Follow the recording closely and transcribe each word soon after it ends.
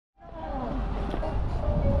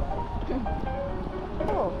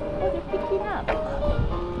Oh, they're picking up.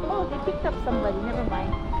 Oh, they picked up somebody. Never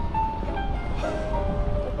mind.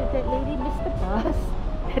 But that lady missed the bus.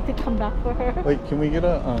 Had to come back for her. Wait, can we get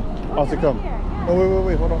a... Austin, yeah, come. right here, yeah. Oh,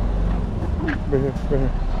 wait, hold on. Right here.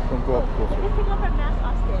 Don't go up closer. Let's take off our mask,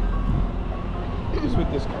 Austin. Just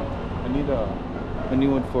with this guy. I need a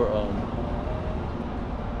new one for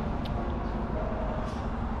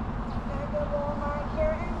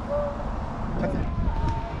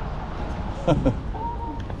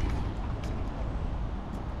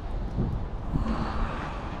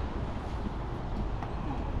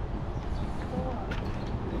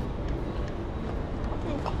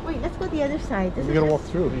Wait, let's go the other side. We gotta walk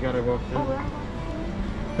through. You gotta walk through. Oh, we're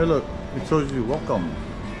Hey, look, it shows you welcome.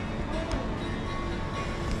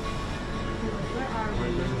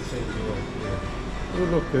 Oh,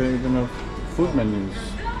 look, they even have food menus,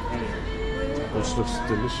 which looks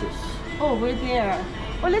delicious. Oh, we're there.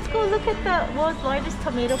 Well, let's go look at the world's largest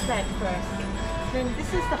tomato plant first. Then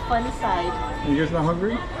this is the funny side. You guys not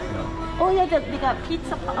hungry? No. Oh yeah, they got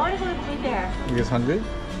pizza. I want to go over there. You guys hungry?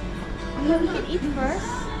 Yeah, we can eat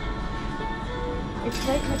first. It's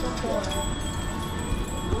right next door.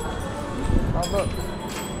 Oh, look.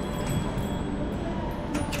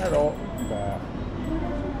 Hello. Back.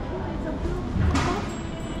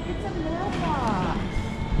 It's a mailbox.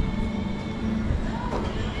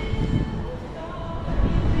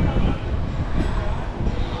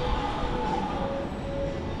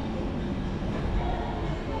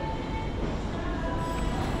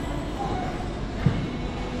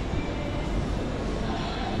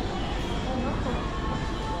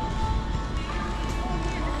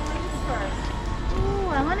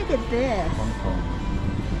 I want to get this.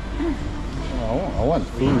 Oh, I want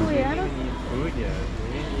food. Oh, yeah, I don't... Food, yeah.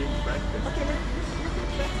 We need to eat breakfast. Okay, let's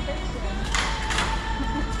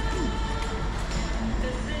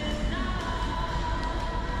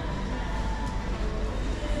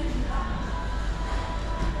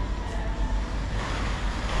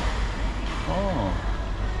Oh.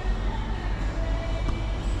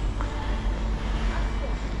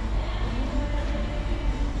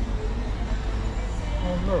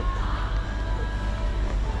 Oh, look.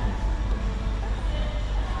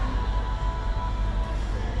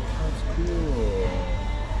 That's cool.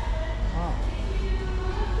 Ah.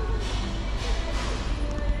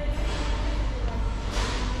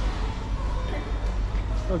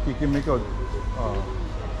 Look, you can make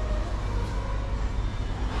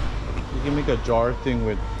a jar thing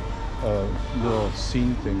with a little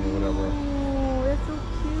scene thing or whatever. Oh, that's so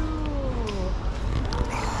cute.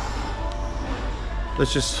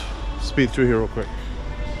 Let's just speed through here real quick.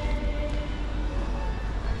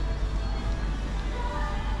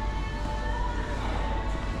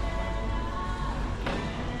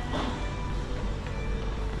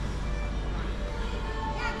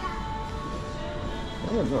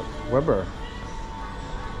 Oh, look, Weber.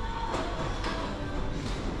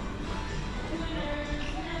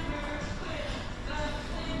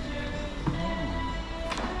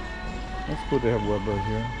 That's cool to have Weber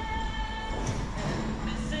here.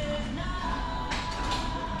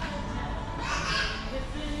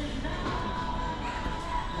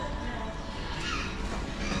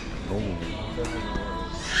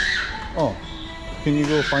 Oh, can you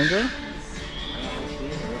go find her?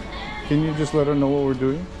 Can you just let her know what we're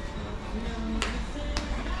doing?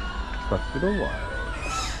 Rakuda.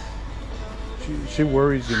 She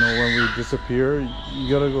worries, you know, when we disappear. You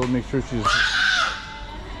gotta go make sure she's...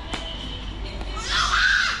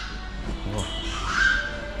 Oh.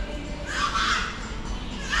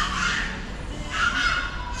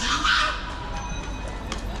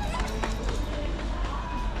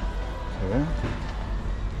 Okay.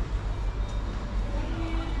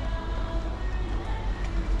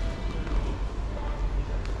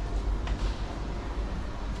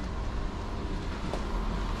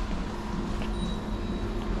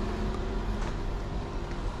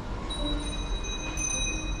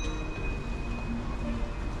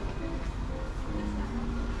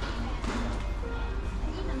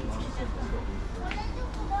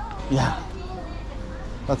 Yeah,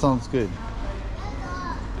 that sounds good.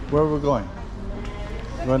 Where are we going?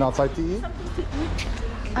 Going outside to eat? Something to eat.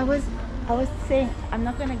 I was saying I'm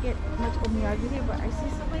not gonna get much omiyage here, but I see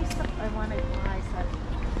so many stuff I want to buy. So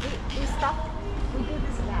we stopped. We did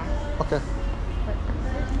this last. Okay. But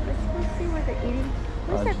let's go see where they're eating.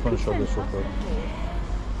 Where's I that just want to show pizza this real and quick. pasta place?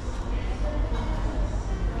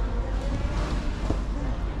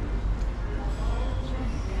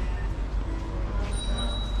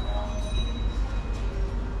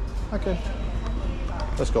 Okay.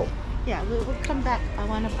 Let's go. Yeah, we'll come back. I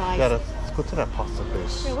want to buy. Gotta Let's go to that pasta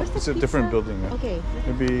place. Yeah, where's the It's a different pizza? building. Yeah. Okay.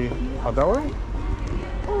 Maybe out that way?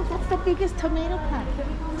 Oh, that's the biggest tomato plant.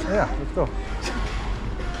 Yeah, let's go.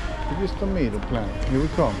 Biggest tomato plant. Here we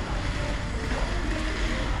come.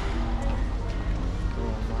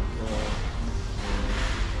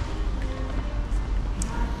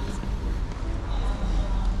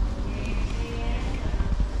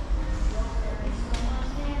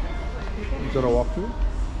 Is that a walkthrough?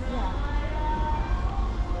 Yeah.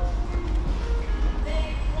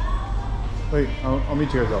 Wait, I'll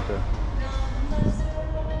meet you guys out there.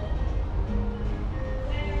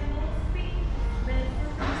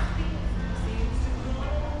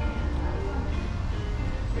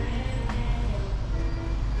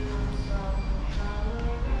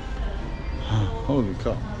 Holy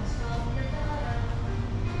cow.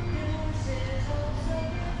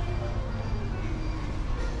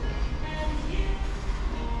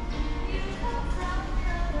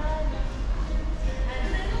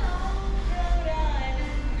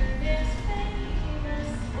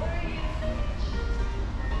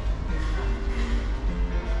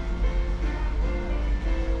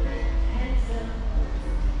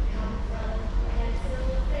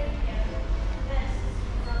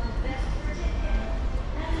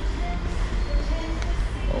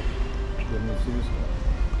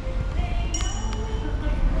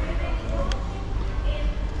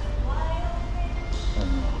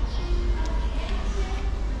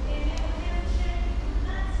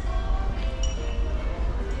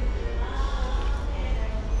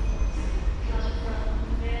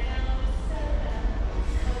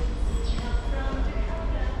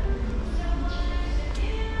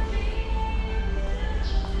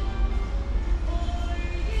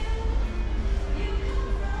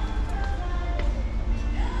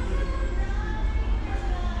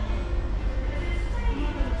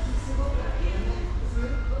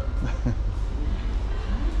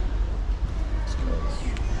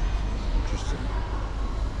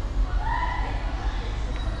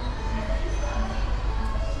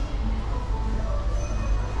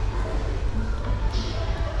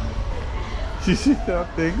 Did you see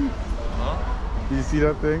that thing? Huh? Did you see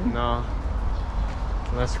that thing? No.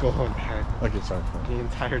 Let's go home, man. Okay, sorry. The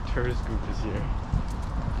entire tourist group is here.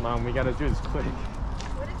 Mom, we gotta do this quick.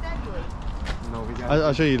 What is that doing? No, we gotta.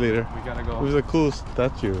 I'll show you later. We gotta It go. was a cool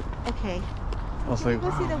statue. Okay. I was Can like, we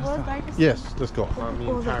go see the wow, world's largest? yes, let's go. Mom, the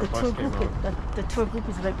Oh, entire the bus tour came group. out. The tour group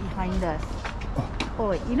is right behind us. Oh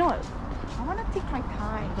wait, you know what? I want to take my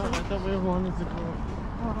time. I thought we wanted to go.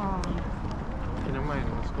 Okay, never mind.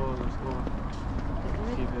 Let's go. Let's go.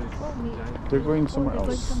 See this giant. They're going somewhere They're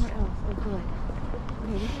going else. somewhere else. Oh, good.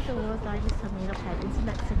 Okay, this is the world's largest tomato plant. It's in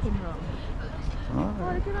that second row. Oh,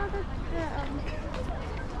 Alright. look at all the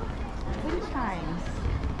wind chimes.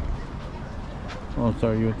 Oh,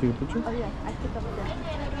 sorry, you want to take a picture? Oh yeah, I took up the.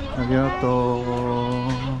 Arigato.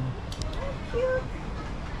 Cute.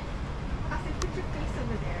 I said, put your face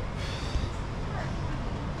over there.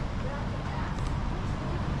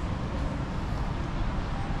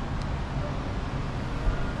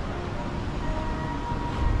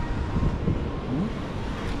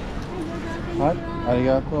 Hi,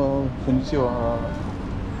 arigato. Konnichiwa.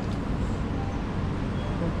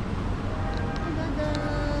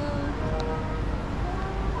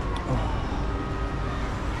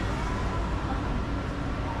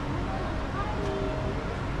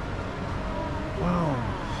 Wow.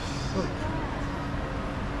 Look.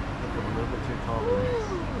 A little bit too tall.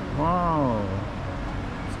 Wow.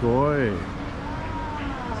 Sugoi.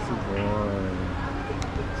 Sugoi.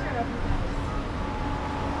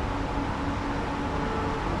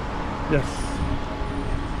 Yes.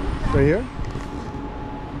 Right here?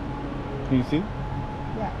 Can you see?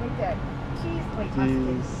 Yeah, right there. Cheese. Wait,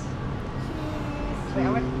 Cheese. Cheese. Wait,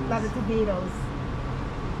 I want a lot of tomatoes.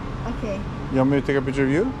 Okay, You want me to take a picture of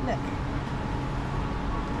you? look.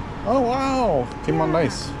 Oh wow! Came out Yeah.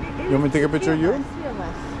 nice. You want me to take a picture of you? Three of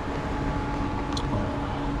us.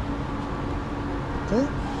 Okay.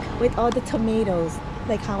 With all the tomatoes,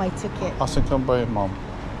 like how I took it. Austin, come by mom.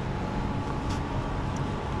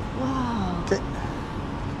 Wow. Okay.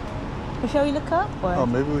 Well, shall we look up? Or? Oh,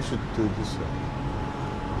 maybe we should do it this way.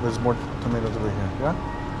 There's more tomatoes over here.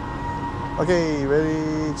 Yeah. Okay,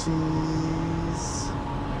 ready? Cheese.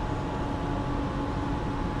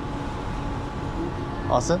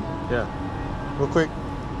 Austin, Yeah. real quick.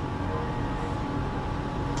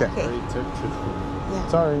 Okay. Okay. Already took two. Yeah.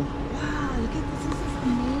 Sorry. Wow, look at this. This is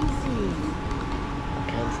amazing.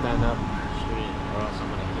 Can't stand up straight or else I'm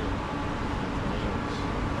gonna hit it. Tomatoes.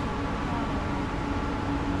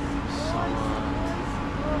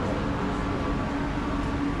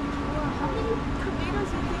 Wow, how many tomatoes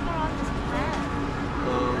you think are on this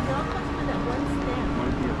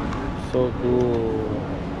So cool.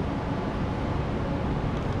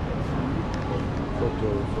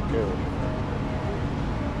 PhotoLukeHawaii.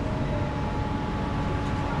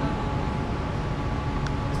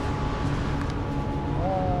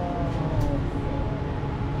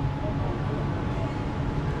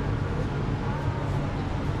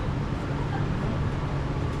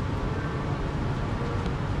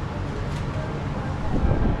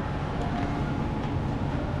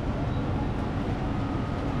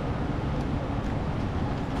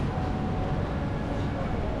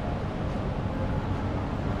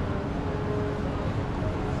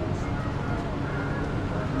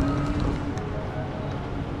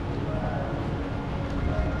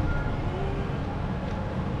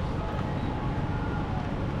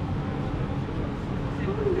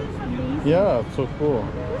 Yeah, it's so cool.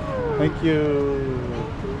 Thank you.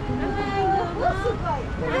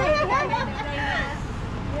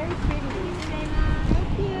 Very pretty.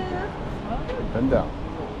 Thank you. Bend down.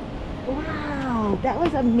 Wow, that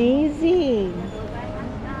was amazing.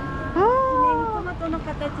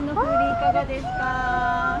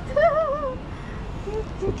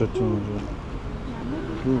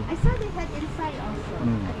 I saw they had inside also.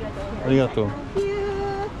 Arigato. Thank you.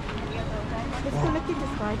 Let's go look at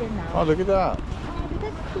this garden now. Oh, look at that. Oh, look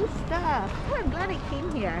at cool stuff. Oh, I'm glad I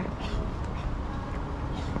came here.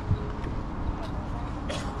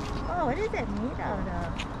 Oh, what is that made out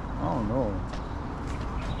of? Oh no.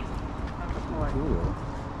 Cool.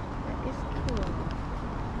 That is cool.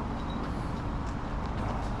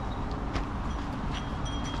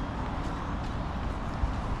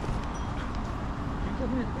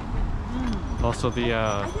 Also the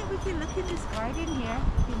I think we can look at this garden here.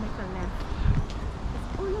 If you make a left.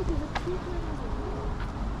 Oh look, there's a tree here as well.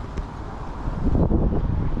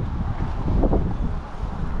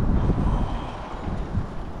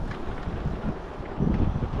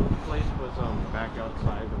 the place was back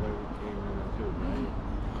outside the way we came in too, right?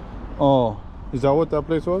 Oh, is that what that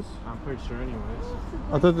place was? I'm pretty sure anyways.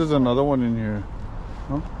 I thought there's another one in here.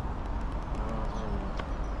 Huh? I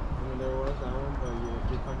mean there was that one, but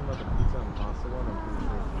if you're talking about the pizza and pasta one, I'm pretty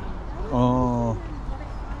sure it's Oh.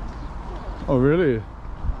 Oh, really?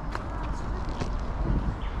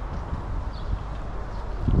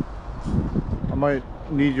 I might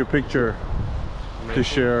need your picture to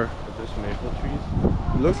share. But there's maple trees.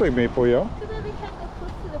 It looks like maple, yeah? Look at that, they have the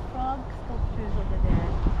close to the frog sculptures over there.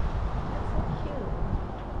 That's so cute.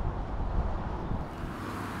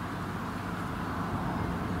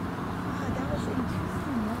 Wow, that was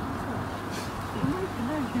interesting. Oh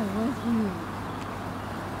my god, that was weird.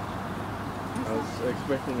 I was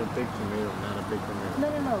expecting a big tomato, not a big tomato. No,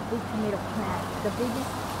 big tomato plant. The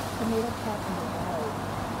biggest tomato plant in the world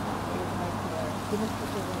is right here. Give us the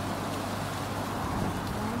one.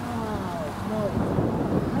 Wow. No,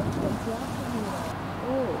 it's a black tomato.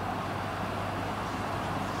 Oh.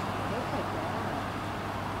 Look at that.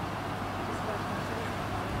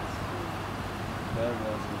 That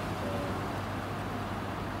wasn't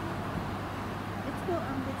Let's go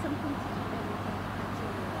get something to eat and we can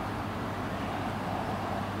continue.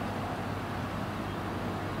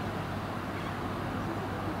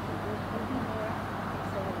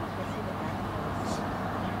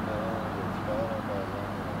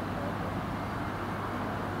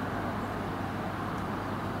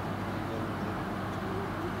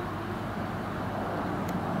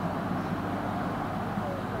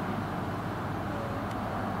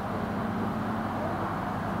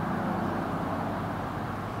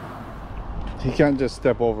 He can't just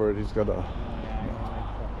step over it, he's gotta.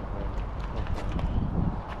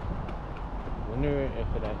 Wonder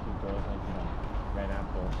if it actually grows like red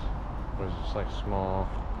apples, or it's just like small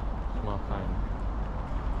kind.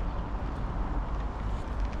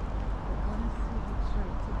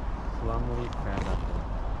 Slumley crab apple.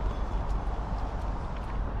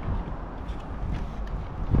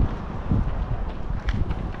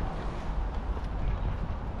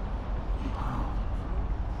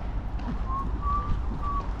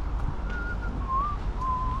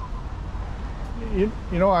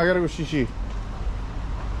 You know, I gotta go shishi.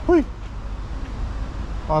 Hui!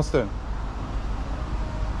 Austin.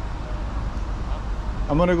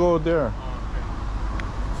 I'm gonna go there.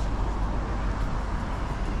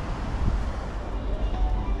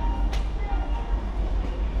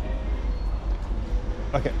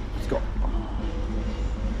 Okay, let's go.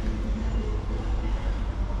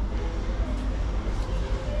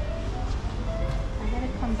 I gotta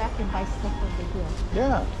come back and buy stuff over here.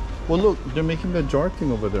 Yeah. Well, look, they're making the jar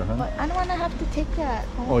thing over there, huh? But I don't want to have to take that.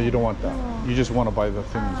 Oh, you don't want that. No. You just want to buy the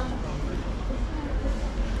things.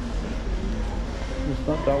 It's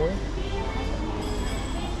not that way?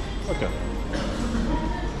 Okay.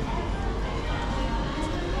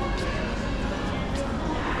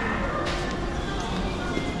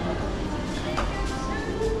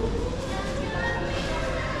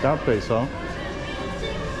 That place, huh?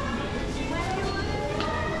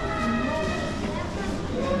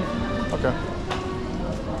 Okay.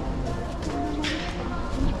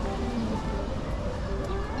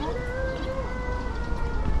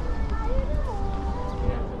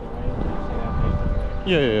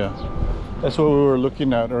 Yeah. That's what we were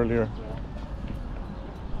looking at earlier.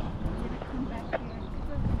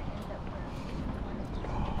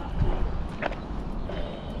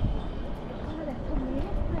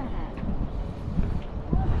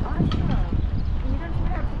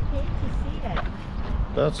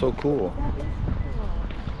 That's so cool.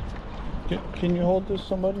 Can you hold this,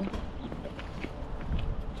 somebody?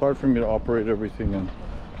 It's hard for me to operate everything and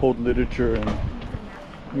hold literature, and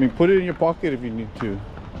I mean, put it in your pocket if you need to.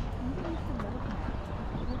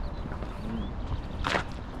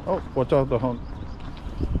 Oh, watch out the hunt.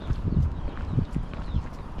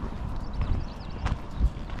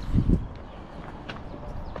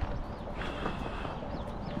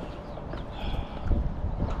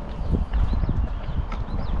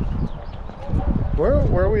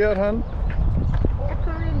 Where are we at, hon?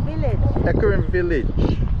 Ecorin Village. Ecorin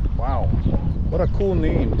Village. Wow. What a cool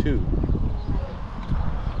name, too.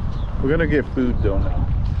 We're gonna get food though now.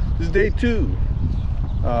 This is day 2.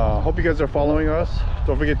 Hope you guys are following us.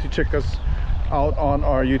 Don't forget to check us out on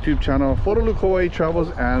our YouTube channel, PhotoLukeHawaii Travels,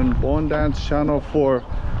 and Bowen Dance channel for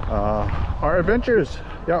our adventures.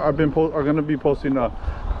 Yeah, I'm gonna be posting a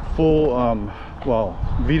full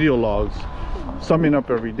video logs summing up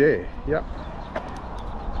every day. Yeah.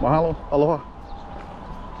 Mahalo, aloha.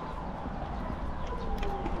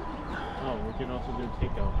 Oh, we can also do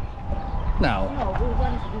takeout. Now, No,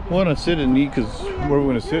 we want to sit and eat because where are we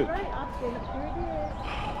going to sit? Right up there. Look, there it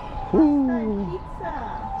is. Woo. Pizza.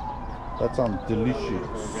 That sounds So delicious.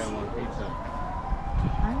 we'll get one pizza.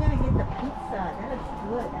 I'm gonna get the pizza. That looks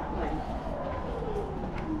good. That one.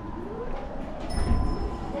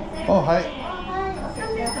 Oh, hi.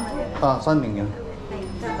 Oh, hi. 3人よ。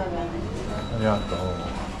ありがとう。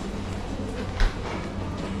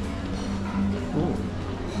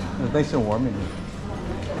Nice and warm in here.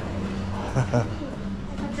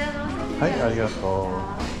 はい、ありがとう。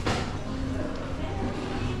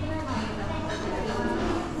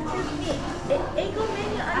英語メ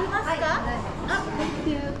ニューありますか？あ、thank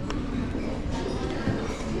you.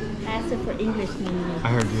 ACER for English menu. I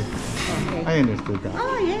heard you. Okay. I understood that.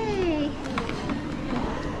 Oh, yay.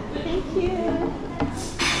 Thank you.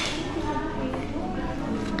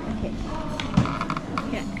 Okay.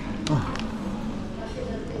 Here.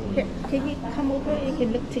 Here, can you come over? You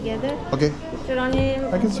can look together. Okay. こちらに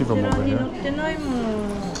I can see from over こちらに here. 載ってないもの。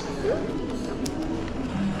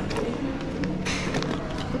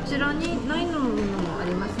こちらにないのもあ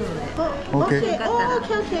りますので。 Oh, Okay. okay. Oh,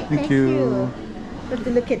 okay, okay. Thank you. Let's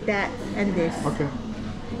look at that and this. Okay.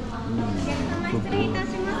 失礼いたし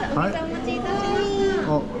ます。おはい水お待ちいたします。あ、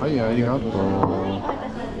はい、ありがとう。失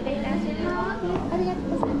礼いたします。ありがと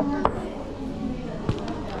うございます。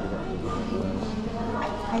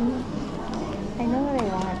I know what I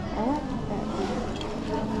want. I want that.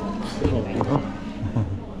 Thank you.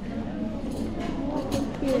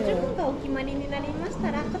 がお決まりになりまし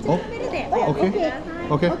たら、こちらのベルでお Oh, 呼び okay. ください。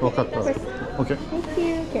 Okay, わかった。Okay. Thank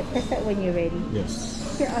you. Okay, press that when you're ready.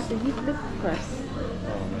 Yes. Here, also, you look first.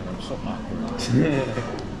 Oh man, I'm so awkward.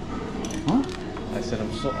 Huh? I said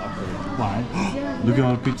I'm so awkward. Why? Look at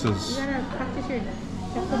all the You pizzas. gotta practice your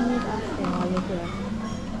Japanese accent while you're here.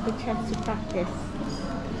 Good chance to practice.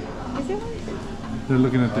 Is there one? They're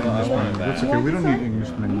looking at the Oh, I English want menu. that. That's okay. We don't need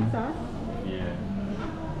English menu. Sauce? Yeah.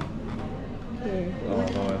 Okay. Oh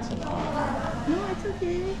no, that's a lot. No, it's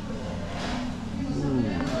okay.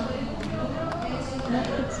 Not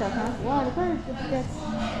pizza, huh? Wow, look at this.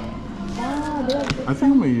 Wow, they have I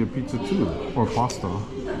think I'm gonna eat a pizza too, or pasta.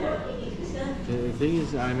 The thing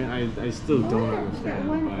is, I mean, I still don't That understand.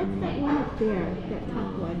 one, But I what's mean, that one up there? That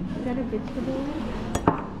top one. Is that a vegetable one?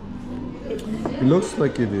 It looks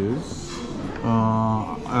like it is.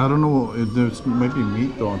 I don't know. There's might be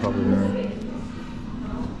meat though on top of there.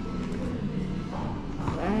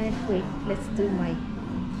 Wait, let's do my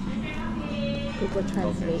Google okay,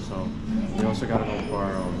 Translate. so we also gotta go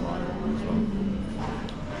borrow water as well.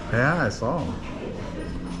 Yeah, I saw.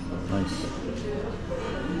 Nice.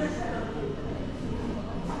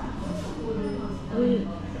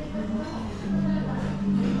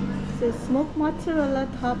 So smoked mozzarella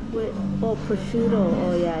topped with prosciutto.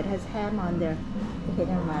 Oh yeah, it has ham on there. Okay,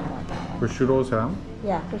 never mind. I want that one. Prosciutto's ham.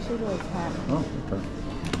 Yeah, prosciutto is ham. Oh, okay.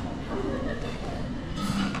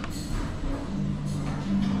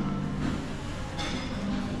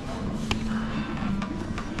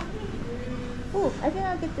 I think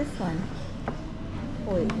I'll get this one.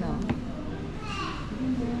 Oh wait, no.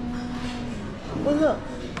 Oh look,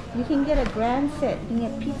 you can get a grand set. You can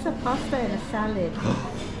get pizza, pasta, and a salad.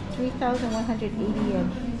 3,180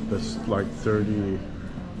 yen. That's like $27.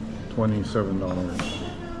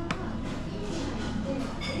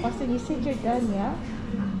 Austin, you said you're done, yeah?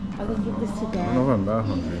 I will give this to I don't know Dad. if I'm that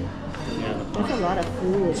hungry. That's a lot of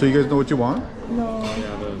food. So you guys know what you want? No.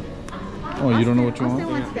 Oh, you don't know what you Austin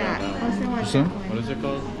want? wants that. Austin wants This one? that What one. is it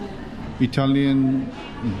called? Italian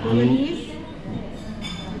Bolognese?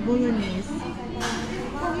 Bolognese.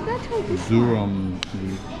 Oh, you gotta try this one. durum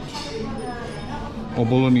meat. Oh,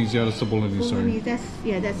 bolognese. Yeah, that's the bolognese. Bolognese,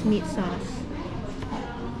 Sorry. that's meat sauce.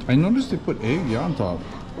 I noticed they put egg on top.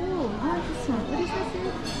 Oh, I like this one. What is that?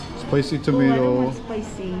 Spicy Oh, I don't tomato. want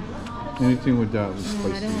spicy. Anything with that is No, I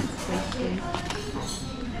spicy. don't want spicy.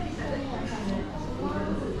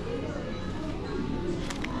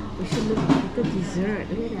 We should look at the dessert.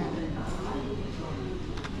 Look at that.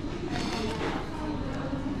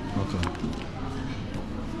 Okay.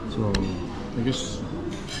 So I guess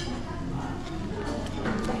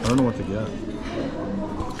I don't know what to get.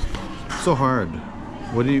 So hard.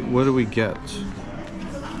 What do we get?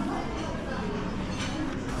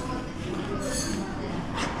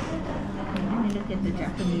 Let me look at the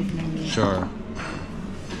Japanese menu. Sure.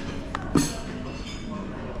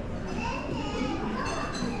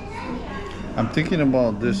 I'm thinking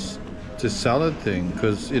about this salad thing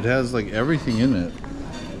because it has like everything in it.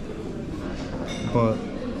 But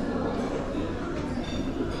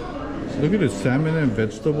look at it, salmon and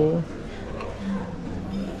vegetable.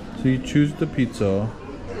 So you choose the pizza,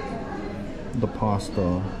 the pasta.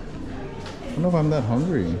 I don't know if I'm that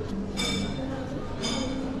hungry.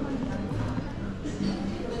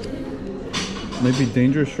 Maybe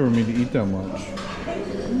dangerous for me to eat that much.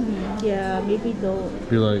 Yeah, maybe don't.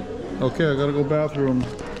 Be like, okay, I gotta go bathroom.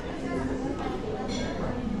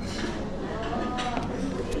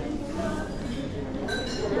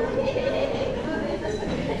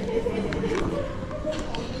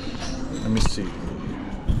 Let me see.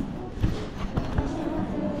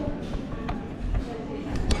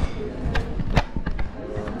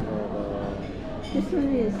 This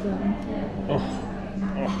one is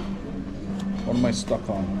What am I stuck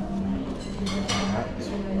on?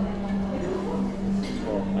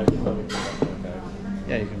 Well, I can probably put that in the bag.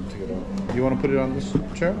 Yeah, you can take it out. You want to put it on this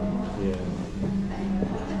chair? Yeah.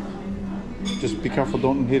 Just be careful,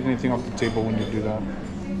 don't hit anything off the table when you do that.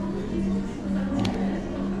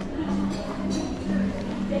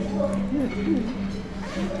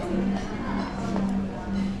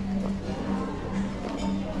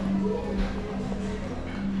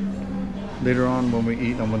 Later on when we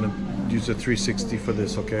eat, I'm gonna use a 360 for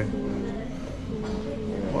this, okay?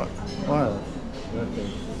 What? What?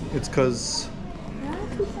 It's cause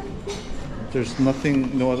there's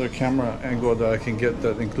nothing, no other camera angle that I can get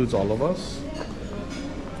that includes all of us.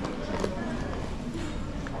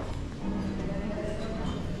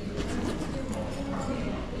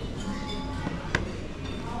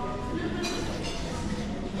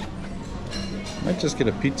 Might just get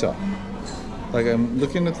a pizza. Like I'm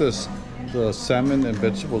looking at this, the salmon and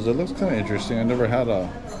vegetables. It looks kind of interesting. I never had a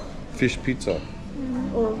fish pizza.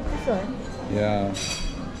 oh, this one. Yeah.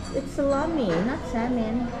 It's salami, not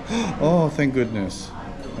salmon. Oh, thank goodness.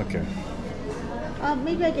 Okay.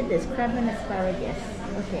 Maybe I get this crab and asparagus.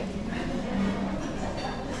 Okay.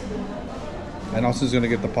 And Austin's gonna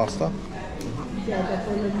get the pasta. Yeah, the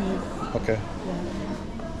bolognese. Okay. Yeah.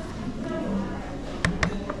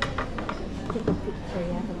 Take a picture,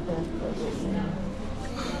 yeah, of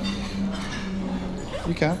the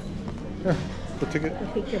You can. Here, the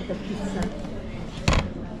ticket. picture of the pizza.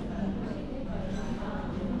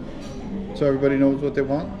 So everybody knows what they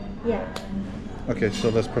want? Yeah. Okay, so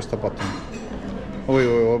let's press the button. Oh wait,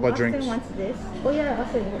 what about Austin drinks? wants this. Oh yeah,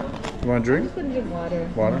 Austin. You want a I'm drink? just gonna get water.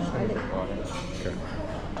 Water? I like, Okay.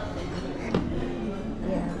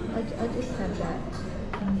 yeah, I'll just have that.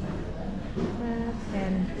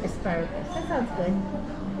 And asparagus. That sounds good.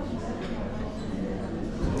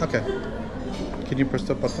 Okay. Can you press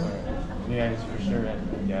the button? You guys for sure ready?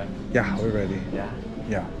 Yeah. Yeah, we're ready. Yeah.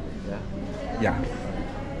 Yeah. Yeah. Yeah.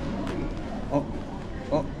 Oh.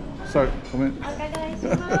 Oh. Sorry. Come in.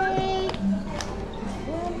 Hi.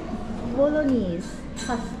 Bolognese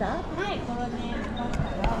pasta. Hi, bolognese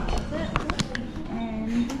pasta.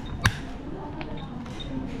 And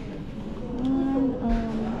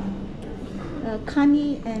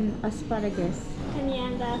kani and asparagus. Honey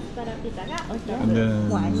and asparagus pizza ga Okay. And then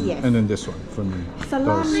one, yes. and then this one for me.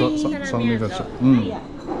 Salami. Salami vegetable. Yeah.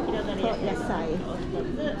 彩り So, 野菜.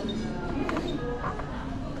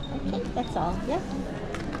 Okay, that's all. Yeah.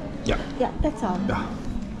 Yeah. Yeah, that's all. Yeah.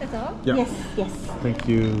 That's all? Yeah. Yes, yes. Thank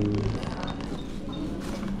you.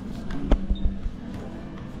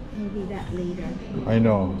 Maybe that later. I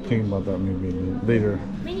know. Thinking about that maybe later.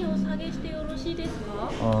 メニューをお下げしてよろしいですか？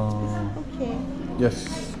 Okay.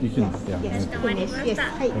 Yes, you can. Yeah. Yes, finish. Yes.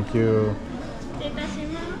 Hi. Thank you. 失礼いたし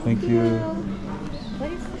ます。 Thank you.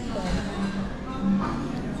 What is this one?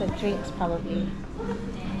 It's a drinks probably.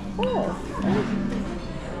 Oh.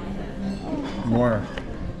 More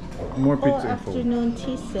Oh, pizza info. afternoon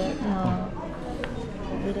tea set. No.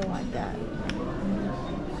 We don't want that.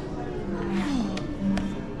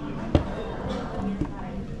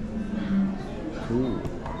 Ooh.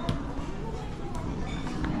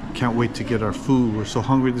 Can't wait to get our food. We're so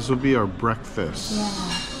hungry. This will be our breakfast. Yeah.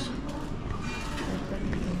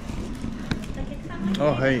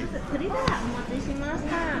 Oh, hey. それではお待ちしまし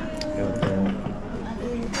た。失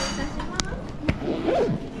礼いたします。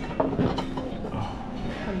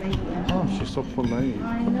 Oh, she's so polite.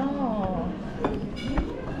 I know.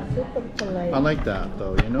 Super polite. I like that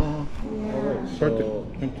though, you know? Yeah. Start to,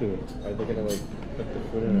 Are they gonna like put the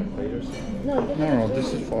food in a plate or something? No, No,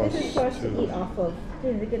 this is for us This is for us to to- eat off of.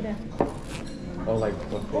 They're gonna. Oh, like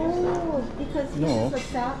what? Oh, because No. this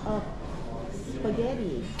is a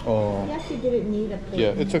spaghetti. oh, He actually didn't need a plate.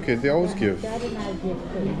 yeah, it's okay. They always give. Dad and I did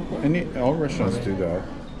plate. All restaurants do that.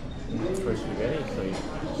 For spaghetti, so you...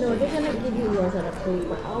 No, they're gonna give you yours on a plate,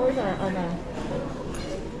 but ours are on a.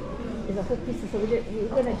 There's a whole piece, so we're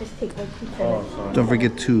gonna just take one piece Oh, of it. sorry. Don't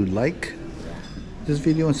forget to like this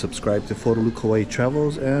video and subscribe to PhotoLukeHawaii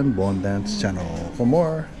Travels and Bon Dance channel for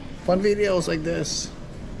more fun videos like this.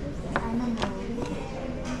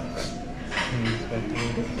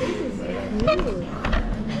 Cute.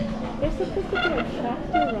 There's supposed to be a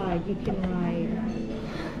tractor ride you can ride.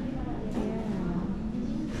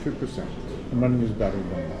 Yeah. 2%. I'm running this battery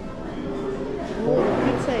down. Oh,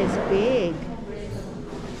 pizza is big.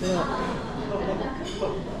 Look.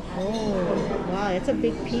 Oh, wow, it's a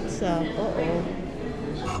big pizza. Uh-oh.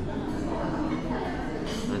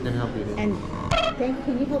 I can help you. And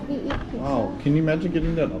can you help me eat pizza? Wow, can you imagine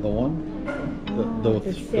getting that other one?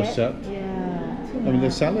 The set? Yeah. Too I mean, the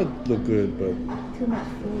much. salad looked good, but Too much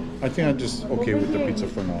food. I think I'm just okay with the pizza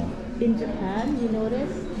for now. In Japan, you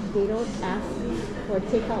notice they don't ask for a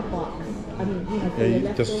takeout box. I mean, for Yeah, your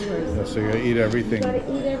you just, leftovers. yeah, so you gotta eat You everything. gotta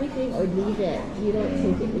eat everything or leave it. You don't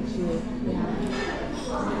take it with you. Yeah.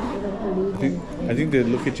 They don't believe I think they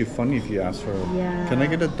look at you funny if you ask for, Yeah. can I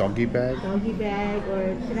get a doggy bag? doggy bag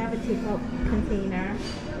or can I have a takeout container?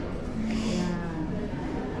 Yeah.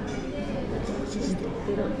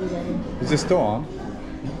 They don't do that in Is it still on?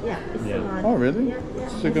 Yeah, it's still on. Oh, really? Yeah, yeah.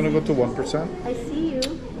 So you're gonna go to 1%? I see you.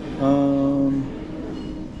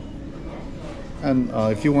 And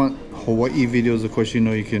if you want Hawaii videos, of course, you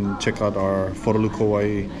know you can check out our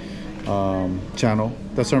PhotoLukeHawaii channel.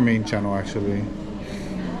 That's our main channel, actually.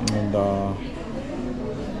 And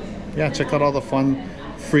yeah, check out all the fun,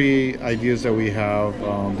 free ideas that we have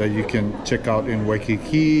that you can check out in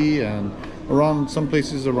Waikiki and around some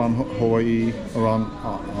places around Hawaii, around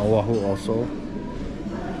Oahu also.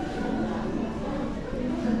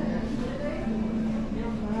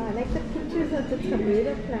 Wow, I like the pictures of the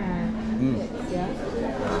tomato plant. Yeah.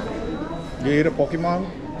 You ate a Pokemon?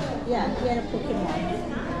 Yeah, he had a Pokemon.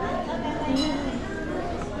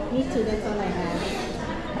 Me too, that's all I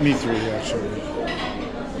have. Me three, actually.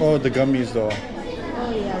 Oh, the gummies though.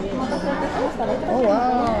 Oh yeah, we have Oh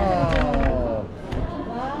wow!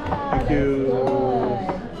 Wow, Thank you.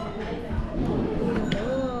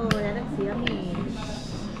 Oh, that looks yummy.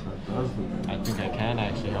 I think I can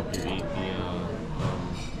actually help you eat the...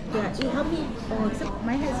 Yeah, help me. Oh, except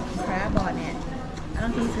mine has crab on it. I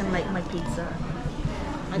don't think he's gonna like my pizza.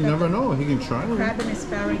 I You got never know. He can try it. crab and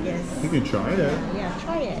asparagus. He can try it. Yeah,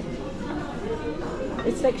 try it.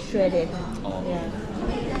 It's like shredded. Oh. Yeah.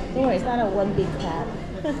 Don't worry, it's not a one big crab.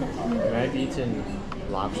 I've eaten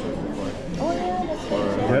lobster before. Oh yeah, that's Or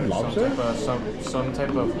good. You had lobster? some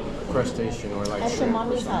type of crustacean or like At your shrimp or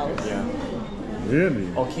mommy's something. house. Yeah. Really?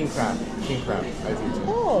 Oh, king crab. King crab. I've eaten.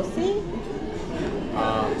 Oh, see?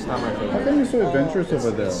 It's not my How favorite. come you're so adventurous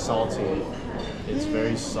over there? It's salty. It's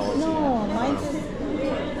very salty. No, mine's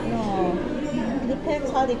no. It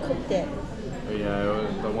depends how they cooked it. But yeah, it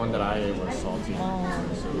was, the one that I ate was salty. Oh.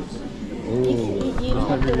 So it was, Ooh, You this might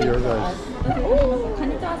have be to wait your for guys. us. Oh, カ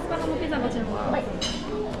ニとアスパラのピザご注文。wow. thank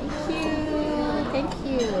you. Thank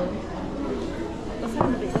you. おサラ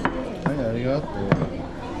ダです。はい、ありがとう。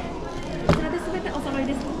こちらで全てお揃い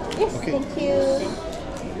です。 Yes, Okay. thank you.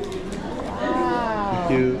 Wow.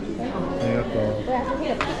 Thank you. ありがとう。We have to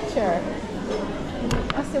take a picture.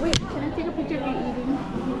 Austin, wait, can I take a picture of you eating?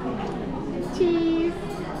 Cheese.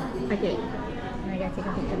 Okay. I gotta take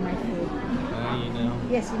a picture of my food. You know.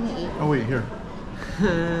 Yes, you may eat. Oh wait, here.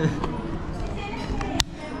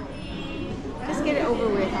 Just get it over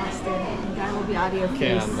with, Austin. That will be out of your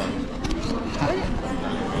Okay, face. I'm done.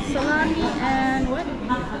 Salami and what?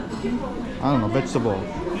 I don't know,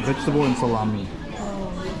 vegetable and salami.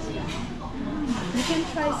 You can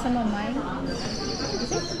try some of mine.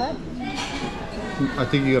 Is it cut? I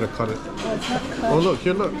think you gotta cut it. Oh, it's not cut. Oh look,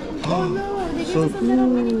 here look. Oh no, they So gave us a little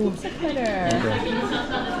mini cool. pizza cutter. Okay.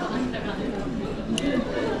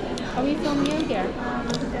 Are we filming you here?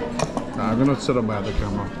 Nah, I'm gonna set up my other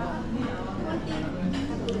camera.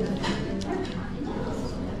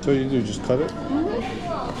 So you do, just cut it?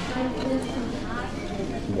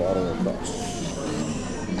 Water across.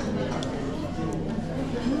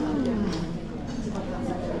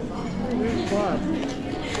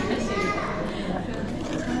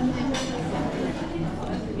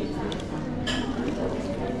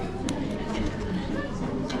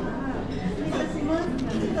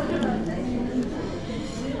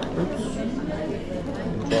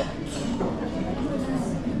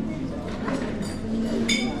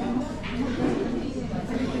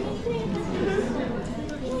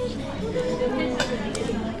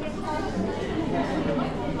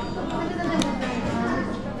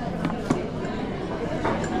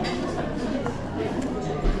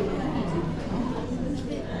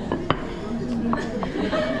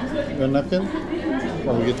 A napkin?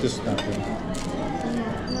 Or we get this napkin?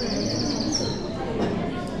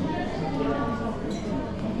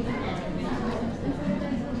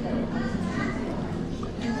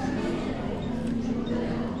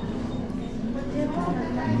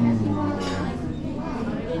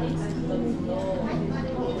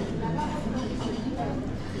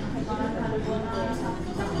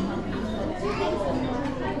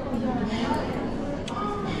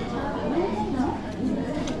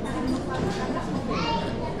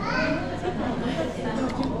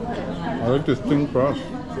 I like this thin crust.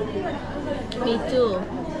 Me too.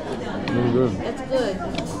 Really good. That's good.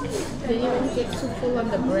 Then you won't get too full on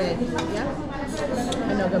the bread. Yeah?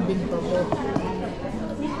 I know the big bubble.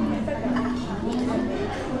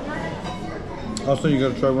 Also, you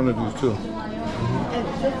gotta try one of these too. And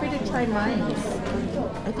feel free to try mine.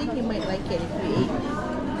 I think you might like it if you eat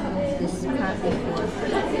this crab before.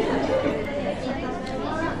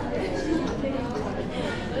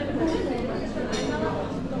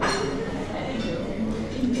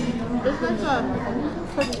 It's like a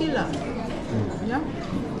tortilla. Yeah?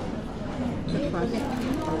 The crust.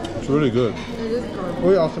 It's really good. It is good.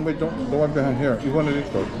 Wait, Austin, wait, don't wipe your hand here. Eat one of these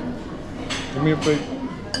first. Give me a plate.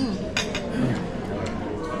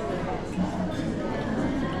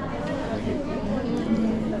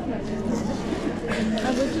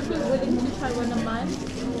 And would you be willing to try one of mine?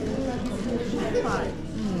 Try.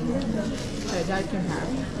 Okay, that can have.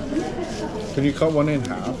 Can you cut one in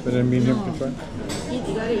half and then me and him can try? You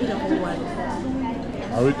gotta eat a whole one.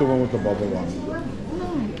 I'll eat the one with the bubble on.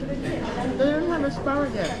 They don't have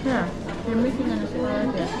asparagus. Here, you're missing an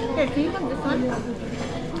asparagus. Here, can you have this one?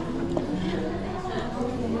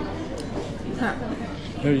 Here.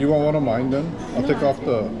 Here, you want one of mine then? I'll take off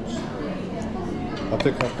the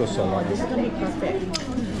salami. This is gonna be perfect.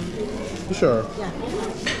 Sure. Yeah.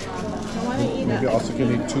 I wanna eat Maybe it. also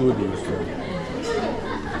can eat two of these then.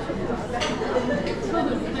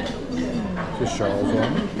 This is Charles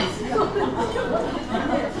one.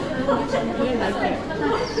 You like it.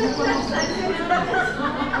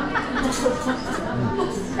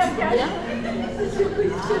 Yeah?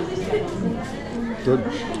 Good.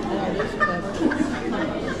 Yeah, this is good. This is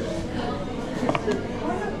really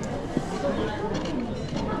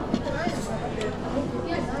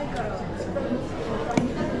good.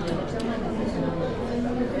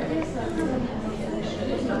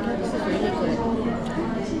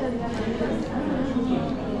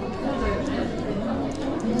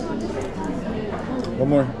 One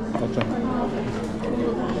more. I'll try.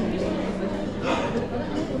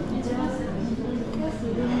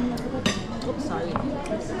 Oops, sorry.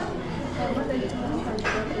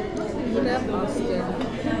 You love Austin.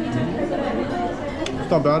 It's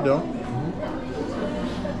not bad though.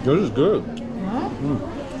 Yours is good. Huh?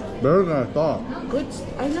 Better than I thought. Good.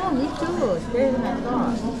 I know, me too. It's better than I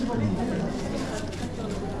thought.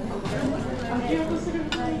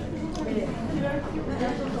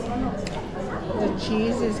 The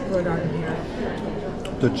cheese is good on here.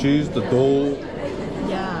 The cheese, the dough,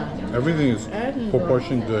 Yeah. everything is Everything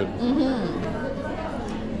proportioned good.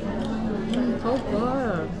 So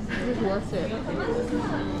good. It's worth it.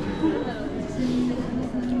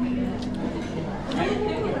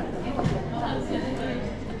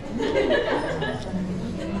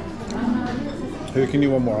 Here, can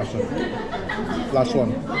you one more, Austin? Last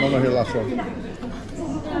one. No, here, last one.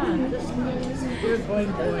 You're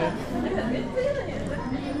going boy.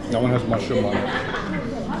 That one has mushroom on it.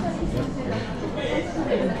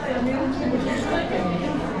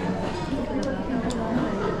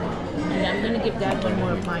 And I'm gonna give Dad one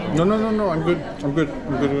more of mine. No, I'm good. I'm good.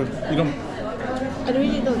 You don't. I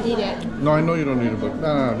really don't need it. No, I know you don't need it, but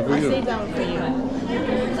no, go I'll eat save it. that one for you.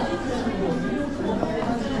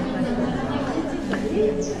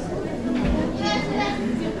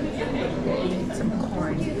 Some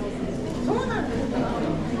corn.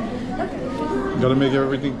 Gotta make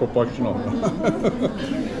everything proportional.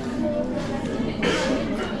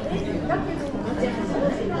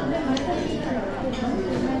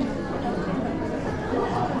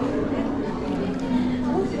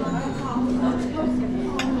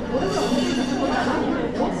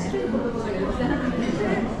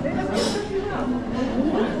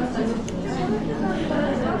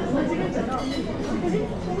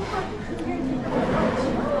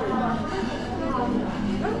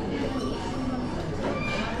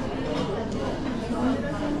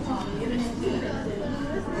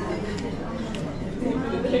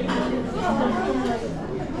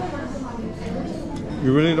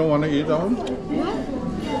 You really don't want to eat that one?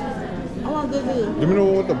 I want to do. Give me the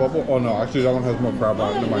one with the bubble. Oh no, actually that one has more crab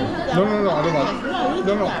on it. Never mind. No, I don't want.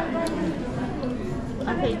 No.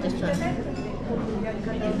 I'll take this one.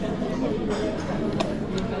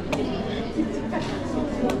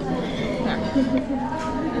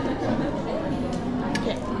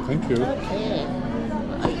 Okay. Thank you. Okay.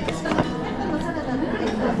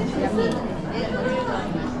 Yummy.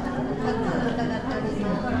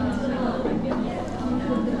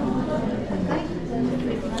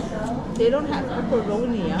 They don't have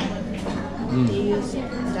pepperoni, yeah? They use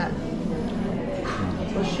that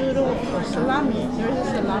prosciutto or salami. There's a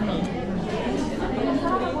salami.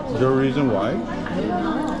 Is there a reason why? I don't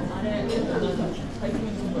know.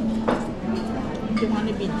 They want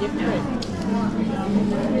to be different.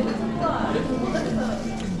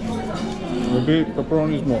 Maybe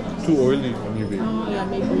pepperoni is more too oily, maybe. Oh yeah,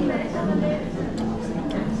 maybe.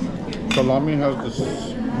 Salami has this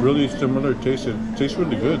really similar taste. It tastes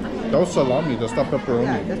really good. That was salami, that's not pepperoni.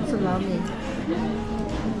 Yeah, that's salami.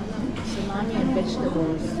 Salami and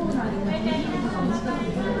vegetables.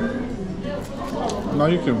 Now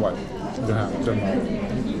you can wipe your hands and mouth.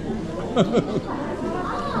 I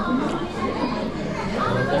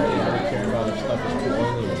don't think they ever care about if stuff is too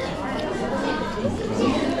oily.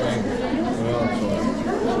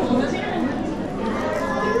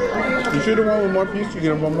 You should have want one more piece. You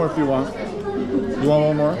get one more if you want. You want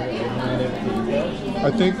one more?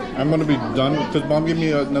 I think I'm gonna be done because Mom gave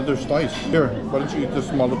me another slice. Here, why don't you eat the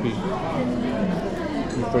smaller piece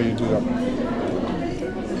before you do that?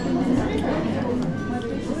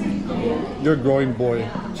 You're a growing boy.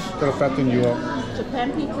 Gotta fatten you up.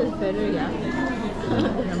 Japan pizza is better, yeah? Than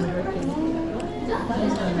American.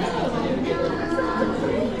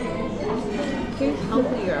 Tastes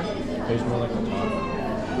healthier. Tastes more like a taco.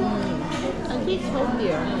 It tastes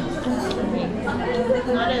healthier.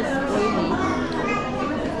 Not as oily.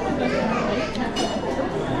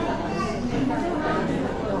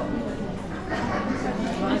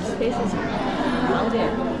 My space is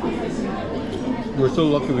crowded. We're so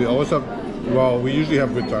lucky. We always have. Well, we usually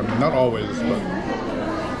have good time. Not always, but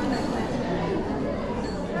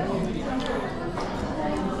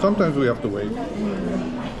sometimes we have to wait.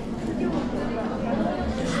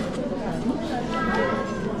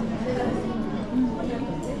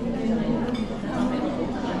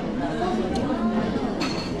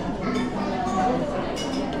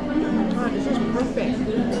 This is perfect.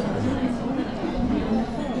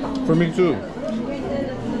 For me too.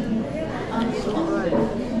 So good.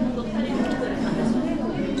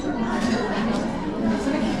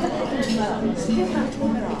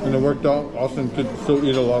 And it worked out. Austin could still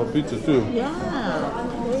eat a lot of pizza too. Yeah,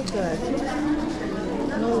 very good.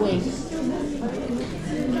 No waste.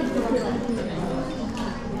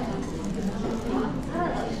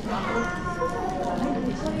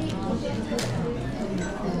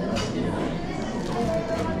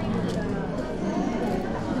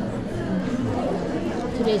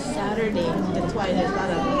 Today's Saturday, that's why there's a lot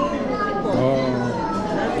of people. A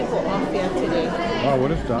lot of people off here today. Wow,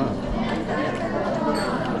 what is that?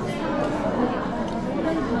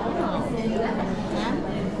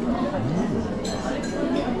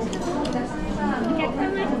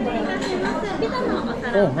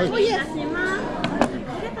 Oh, hi. Oh yes.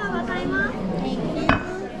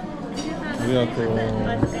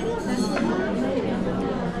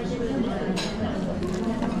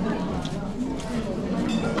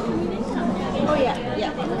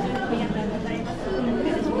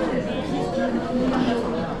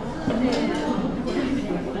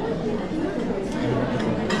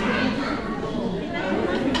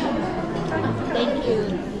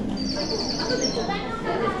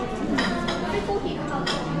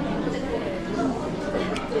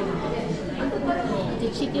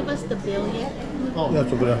 Did she give us the bill yet? Yeah,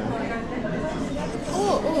 so good.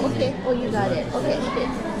 Oh, okay. Oh, you got it. Okay.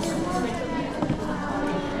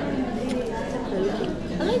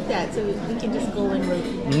 I like that. So we can just go when we're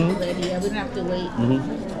ready. We don't have to wait.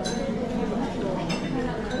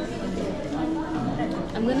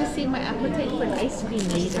 I'm gonna save my appetite for an ice cream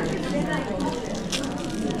later.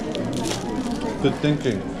 Good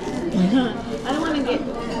thinking. I don't want to get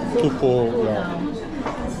Too full. now.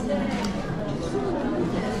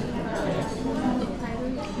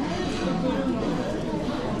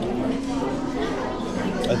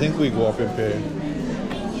 I think we go up and pay.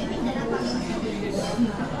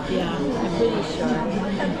 Yeah, I'm pretty sure.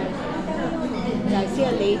 Yeah, I see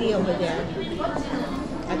a lady over there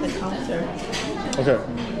at the counter. Okay,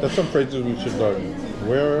 that's some phrases we should learn.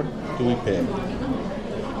 Where do we pay?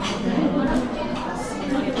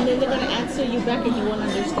 And then they're going to answer you back and you won't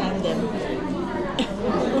understand them.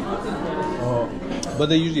 But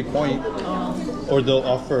they usually point, or they'll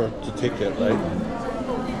offer to take it, right?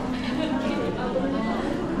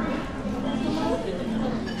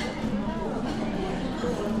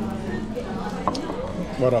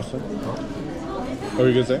 What else? What were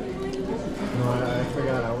you gonna say? No, I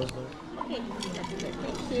forgot I was there. Okay,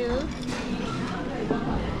 thank you.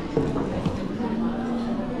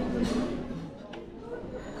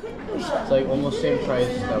 It's like almost same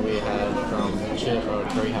price that we had from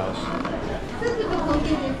Curry House.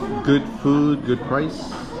 Good food, good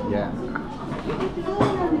price. Yeah.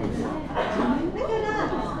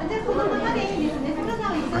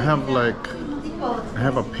 I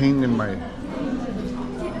have a pain in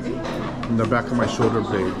the back of my shoulder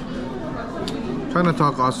blade. Trying to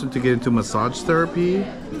talk Austin to get into massage therapy.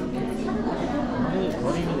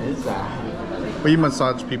 What even is that? But you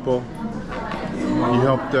massage people. You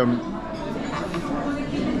help them,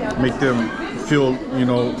 make them feel, you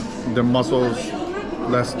know, their muscles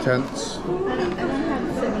less tense. I don't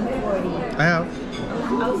have 740. I have.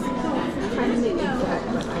 I was trying to make exact,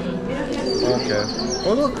 but I Okay.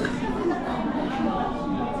 Oh look.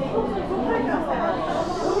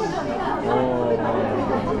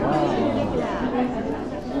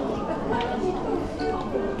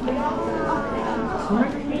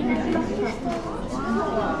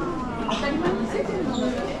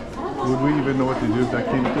 Would we even know what to do if that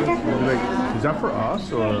came through? We'd be like, is that for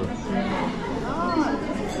us or?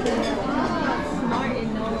 smart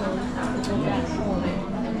and knows that's home.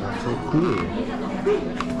 That's so cool.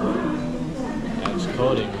 That's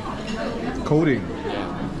coding. Coding,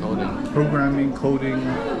 Yeah, coding. programming, coding.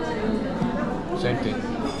 Same thing,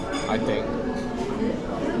 I think.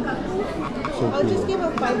 So I'll just cool. give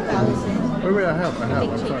her 5,000. Wait, I have.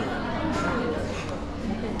 I'm sorry.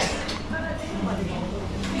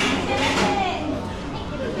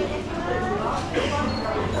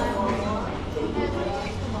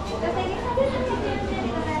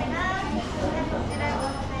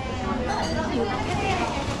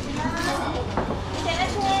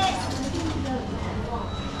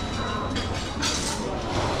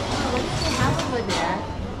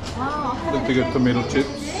 Look, they got tomato chips.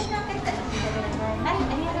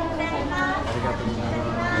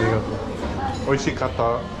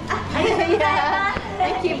 Oishikata. Yeah,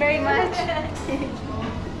 thank you very much.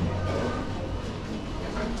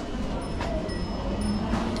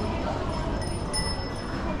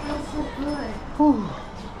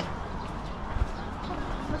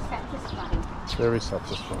 Very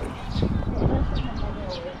satisfying.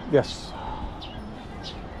 Yes.